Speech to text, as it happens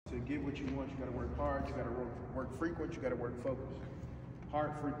get what you want, you gotta work hard, you gotta work frequent, you gotta work focused.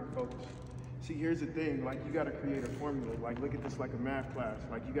 Hard, frequent, focused. See, here's the thing, like you gotta create a formula. Like look at this like a math class.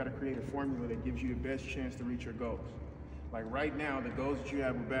 Like you gotta create a formula that gives you the best chance to reach your goals. Like right now, the goals that you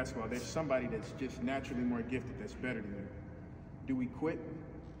have with basketball, there's somebody that's just naturally more gifted that's better than you. Do we quit?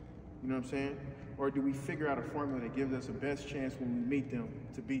 You know what I'm saying? Or do we figure out a formula that gives us the best chance when we meet them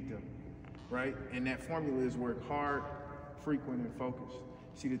to beat them, right? And that formula is work hard, frequent, and focused.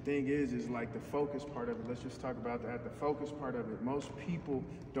 See, the thing is like the focus part of it, let's just talk about that. The focus part of it, most people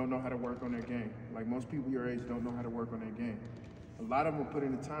don't know how to work on their game. Like most people your age don't know how to work on their game. A lot of them will put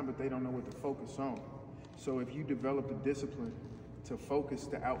in the time, but they don't know what to focus on. So if you develop the discipline to focus,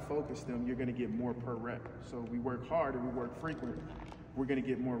 to out-focus them, you're gonna get more per rep. So we work hard and we work frequent, we're gonna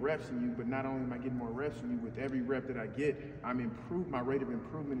get more reps than you, but not only am I getting more reps than you, with every rep that I get, my rate of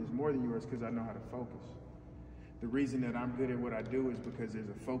improvement is more than yours because I know how to focus. The reason that I'm good at what I do is because there's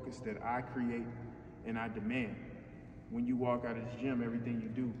a focus that I create and I demand. When you walk out of this gym, everything you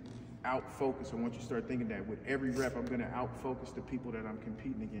do, out-focus. I want you to start thinking that with every rep, I'm gonna out-focus the people that I'm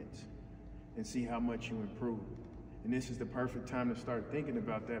competing against and see how much you improve. And this is the perfect time to start thinking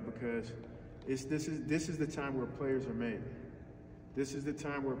about that because this is the time where players are made. This is the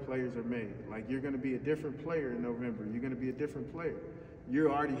time where players are made. Like you're gonna be a different player in November. You're gonna be a different player.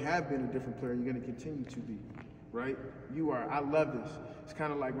 You already have been a different player. You're gonna continue to be, right? You are, I love this. It's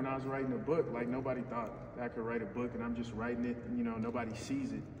kind of like when I was writing a book, like nobody thought I could write a book and I'm just writing it, you know, nobody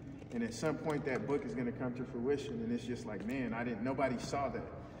sees it. And at some point that book is gonna come to fruition and it's just like, man, nobody saw that.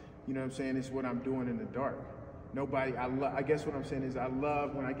 You know what I'm saying? It's what I'm doing in the dark. I guess what I'm saying is I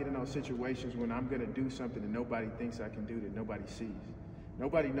love when I get in those situations when I'm gonna do something that nobody thinks I can do, that nobody sees.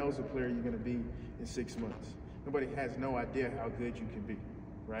 Nobody knows the player you're gonna be in 6 months. Nobody has no idea how good you can be,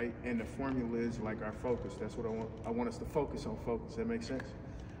 right? And the formula is like our focus. That's what I want us to focus on focus. That makes sense?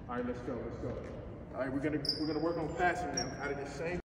 All right, let's go. All right, we're gonna work on passing now out of the same